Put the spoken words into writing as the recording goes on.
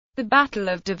The Battle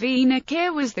of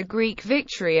Dervenakia was the Greek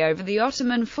victory over the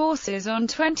Ottoman forces on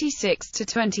 26 to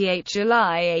 28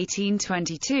 July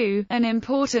 1822, an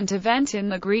important event in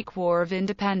the Greek War of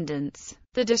Independence.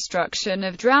 The destruction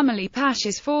of Dramili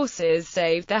Pasha's forces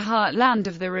saved the heartland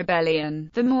of the rebellion,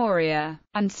 the Morea,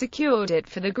 and secured it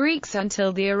for the Greeks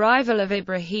until the arrival of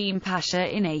Ibrahim Pasha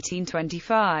in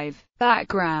 1825.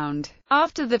 Background: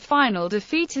 after the final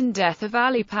defeat and death of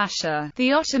Ali Pasha,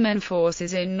 the Ottoman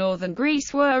forces in northern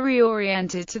Greece were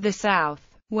reoriented to the south,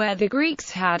 where the Greeks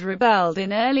had rebelled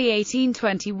in early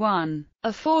 1821.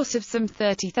 A force of some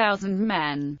 30,000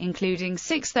 men, including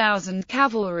 6,000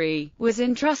 cavalry, was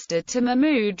entrusted to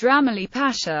Mahmud Dramili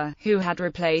Pasha, who had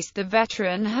replaced the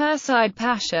veteran Hursaid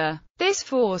Pasha. This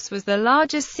force was the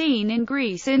largest seen in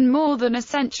Greece in more than a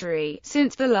century,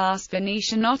 since the last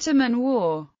Venetian-Ottoman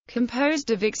War.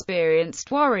 Composed of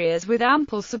experienced warriors with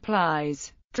ample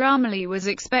supplies, Dramili was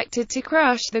expected to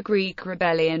crush the Greek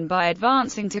rebellion by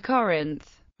advancing to Corinth,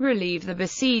 relieve the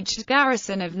besieged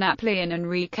garrison of Naplion and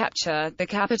recapture the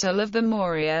capital of the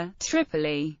Morea,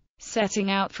 Tripoli. Setting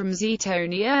out from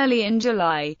Zetoni early in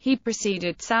July, he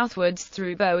proceeded southwards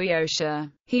through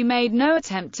Boeotia. He made no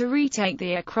attempt to retake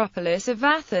the Acropolis of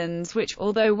Athens, which,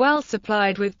 although well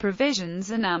supplied with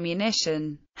provisions and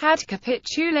ammunition, had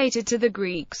capitulated to the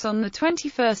Greeks on the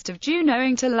 21st of June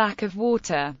owing to lack of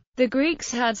water. The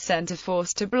Greeks had sent a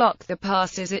force to block the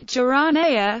passes at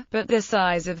Geranea, but the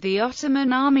size of the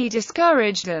Ottoman army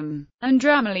discouraged them, and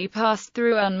Dramili passed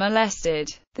through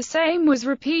unmolested. The same was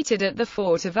repeated at the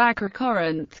fort of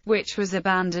Acrocorinth, which was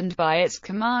abandoned by its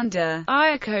commander,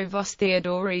 Iakovos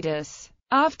Theodoridis,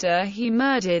 after he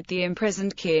murdered the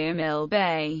imprisoned Kiamil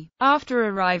Bey. After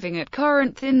arriving at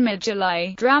Corinth in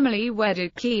mid-July, Dramili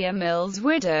wedded Kiamil's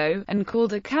widow, and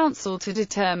called a council to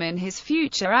determine his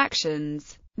future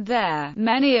actions. There,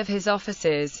 many of his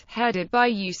officers, headed by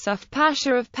Yusuf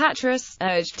Pasha of Patras,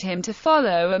 urged him to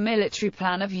follow a military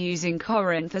plan of using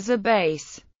Corinth as a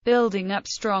base, building up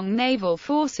strong naval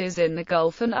forces in the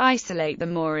Gulf and isolate the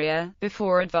Morea,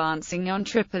 before advancing on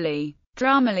Tripoli.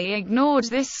 Dramili ignored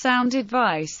this sound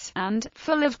advice, and,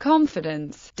 full of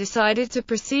confidence, decided to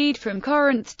proceed from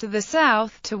Corinth to the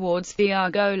south, towards the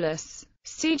Argolis.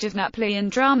 Siege of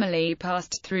Naplion. Dramili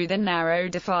passed through the narrow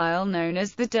defile known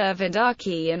as the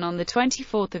Dervendaki and on the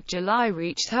 24th of July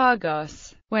reached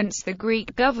Argos, whence the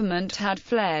Greek government had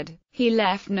fled. He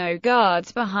left no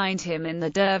guards behind him in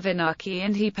the Dervenaki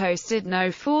and he posted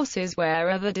no forces where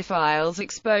other defiles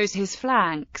exposed his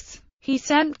flanks. He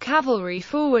sent cavalry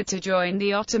forward to join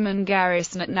the Ottoman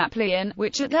garrison at Naplion,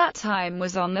 which at that time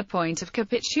was on the point of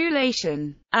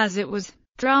capitulation. As it was,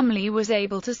 Dramili was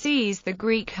able to seize the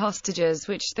Greek hostages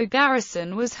which the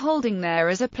garrison was holding there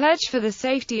as a pledge for the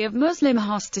safety of Muslim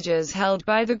hostages held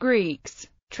by the Greeks,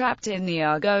 trapped in the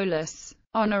Argolis.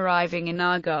 On arriving in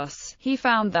Argos, he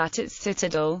found that its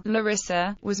citadel,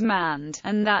 Larissa, was manned,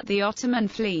 and that the Ottoman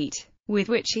fleet, with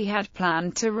which he had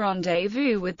planned to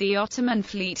rendezvous with the Ottoman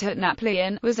fleet at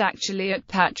Naplion, was actually at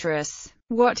Patras.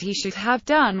 What he should have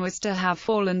done was to have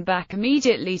fallen back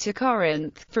immediately to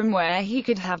Corinth, from where he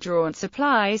could have drawn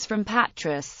supplies from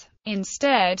Patras.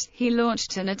 Instead, he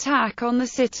launched an attack on the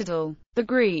citadel. The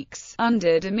Greeks,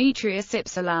 under Demetrius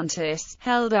Ypsilantis,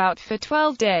 held out for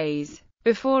 12 days,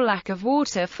 before lack of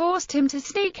water forced him to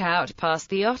sneak out past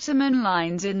the Ottoman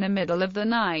lines in the middle of the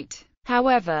night.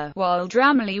 However, while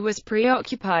Dramili was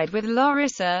preoccupied with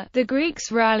Larissa, the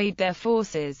Greeks rallied their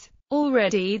forces.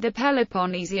 Already the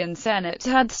Peloponnesian Senate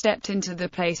had stepped into the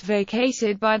place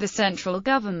vacated by the central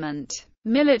government.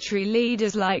 Military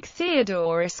leaders like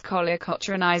Theodoros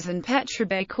Kolokotronis and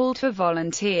Petrobe called for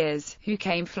volunteers, who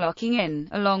came flocking in,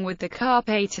 along with the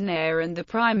Carpatanae and the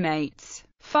primates.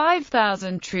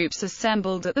 5,000 troops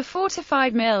assembled at the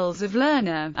fortified mills of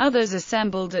Lerna, others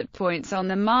assembled at points on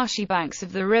the marshy banks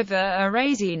of the river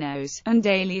Arazinos, and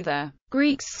daily the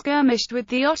Greeks skirmished with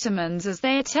the Ottomans as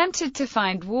they attempted to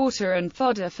find water and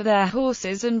fodder for their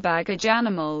horses and baggage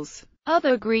animals.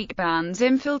 Other Greek bands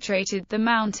infiltrated the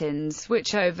mountains,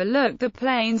 which overlooked the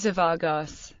plains of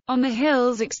Argos. On the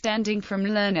hills extending from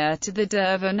Lerna to the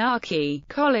Dervenaki,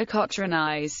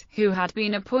 Kolokotronis, who had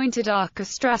been appointed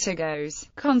archostrategos,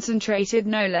 concentrated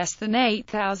no less than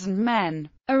 8,000 men.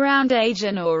 Around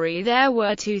Agenori there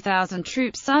were 2,000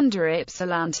 troops under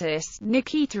Ypsilantis,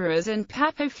 Nikitaras and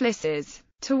Papophysis.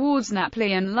 Towards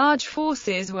Naplion large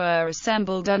forces were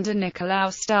assembled under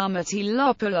Nikolaos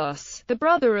Stalmatylopoulos, the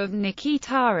brother of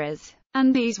Nikitaras,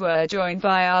 and these were joined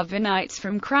by Arvanites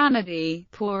from Kranadi,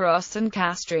 Poros and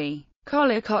Kastri.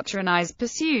 Kolokotronis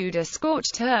pursued a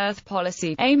scorched earth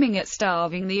policy, aiming at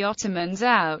starving the Ottomans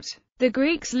out. The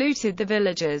Greeks looted the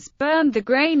villages, burned the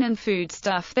grain and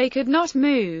foodstuff they could not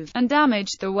move, and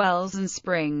damaged the wells and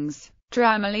springs.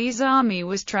 Dramali's army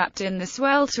was trapped in the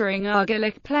sweltering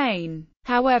Argolic plain.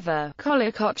 However,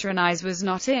 Kolokotronis was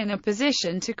not in a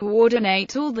position to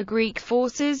coordinate all the Greek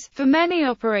forces, for many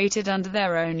operated under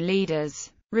their own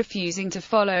leaders, refusing to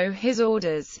follow his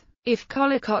orders. If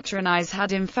Kolokotronis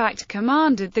had in fact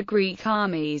commanded the Greek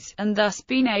armies, and thus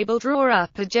been able to draw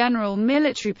up a general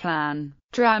military plan,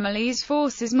 Dramali's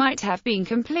forces might have been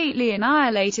completely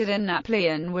annihilated and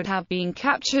Napoleon would have been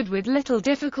captured with little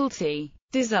difficulty.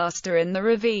 Disaster in the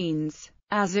ravines.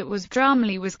 As it was,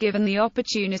 Dramali was given the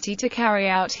opportunity to carry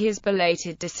out his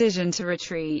belated decision to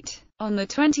retreat. On the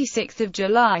 26th of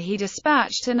July he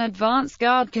dispatched an advance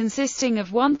guard consisting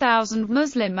of 1,000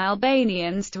 Muslim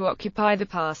Albanians to occupy the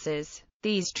passes.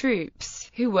 These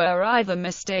troops, who were either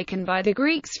mistaken by the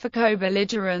Greeks for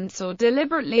co-belligerents or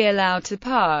deliberately allowed to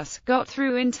pass, got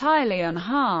through entirely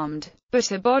unharmed.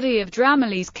 But a body of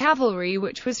Dramali's cavalry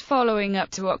which was following up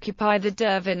to occupy the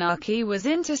Dervenakia was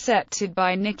intercepted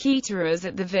by Niceteras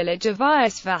at the village of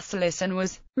Vassilis and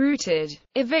was routed,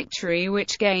 a victory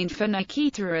which gained for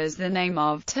Niceteras the name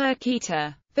of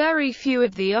Turkita. Very few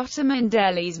of the Ottoman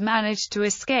delis managed to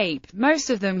escape. Most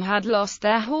of them had lost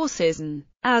their horses, and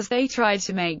as they tried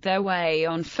to make their way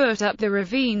on foot up the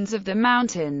ravines of the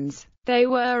mountains, they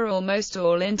were almost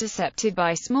all intercepted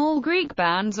by small Greek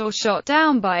bands or shot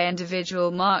down by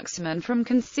individual marksmen from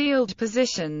concealed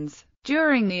positions.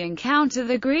 During the encounter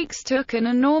the Greeks took an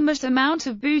enormous amount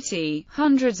of booty,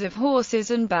 hundreds of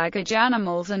horses and baggage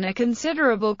animals and a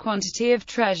considerable quantity of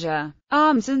treasure,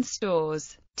 arms and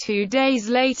stores. 2 days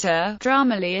later,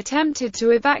 Dramali attempted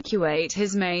to evacuate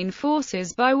his main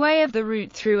forces by way of the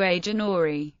route through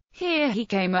Agenori. Here he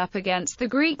came up against the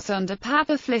Greeks under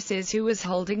Papaflisses, who was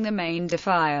holding the main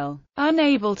defile.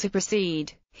 Unable to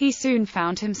proceed, he soon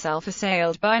found himself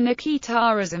assailed by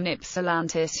Niceteras and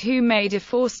Ypsilantis, who made a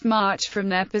forced march from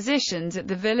their positions at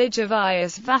the village of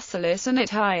Vassilis and at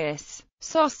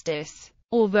Sostis.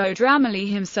 Although Dramali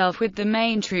himself with the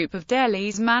main troop of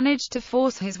delis managed to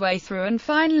force his way through and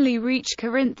finally reach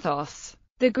Corinthos,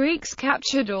 the Greeks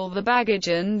captured all the baggage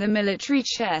and the military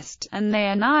chest, and they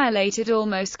annihilated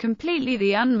almost completely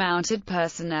the unmounted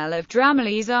personnel of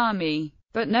Dramali's army.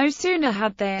 But no sooner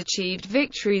had they achieved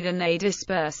victory than they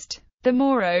dispersed. The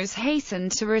Moros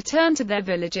hastened to return to their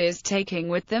villages, taking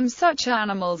with them such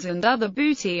animals and other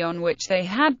booty on which they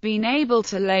had been able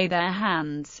to lay their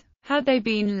hands. Had they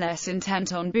been less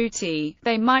intent on booty,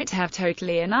 they might have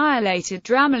totally annihilated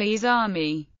Dramali's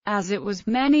army. As it was,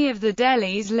 many of the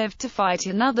delis lived to fight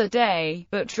another day,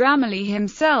 but Dramali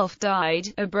himself died,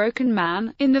 a broken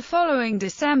man, in the following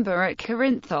December at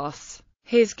Corinthos.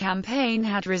 His campaign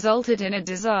had resulted in a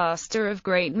disaster of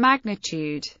great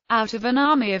magnitude. Out of an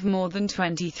army of more than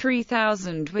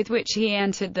 23,000 with which he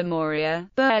entered the Morea,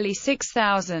 barely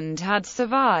 6,000 had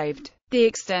survived. The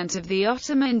extent of the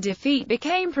Ottoman defeat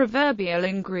became proverbial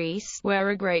in Greece, where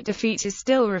a great defeat is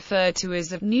still referred to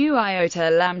as of nu iota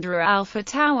lambda alpha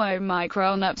tau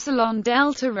omicron upsilon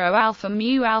delta rho alpha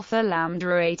mu alpha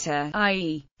lambda eta,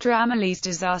 i.e., Dramali's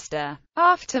disaster.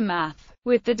 Aftermath.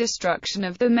 With the destruction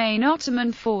of the main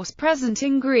Ottoman force present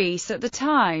in Greece at the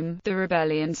time, the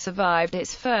rebellion survived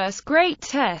its first great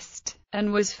test,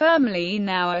 and was firmly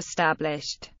now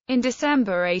established. In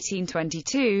December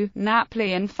 1822,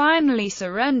 Napoleon finally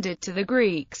surrendered to the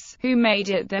Greeks, who made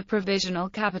it their provisional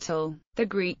capital. The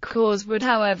Greek cause would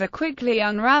however quickly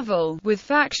unravel, with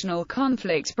factional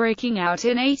conflict breaking out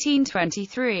in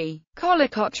 1823.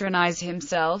 Kolokotronis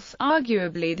himself,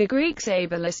 arguably the Greeks'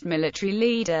 ablest military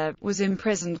leader, was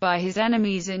imprisoned by his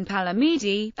enemies in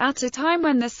Palamidi, at a time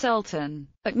when the Sultan,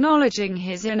 acknowledging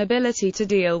his inability to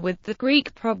deal with the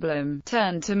Greek problem,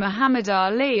 turned to Muhammad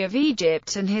Ali of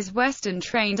Egypt and his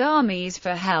Western-trained armies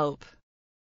for help.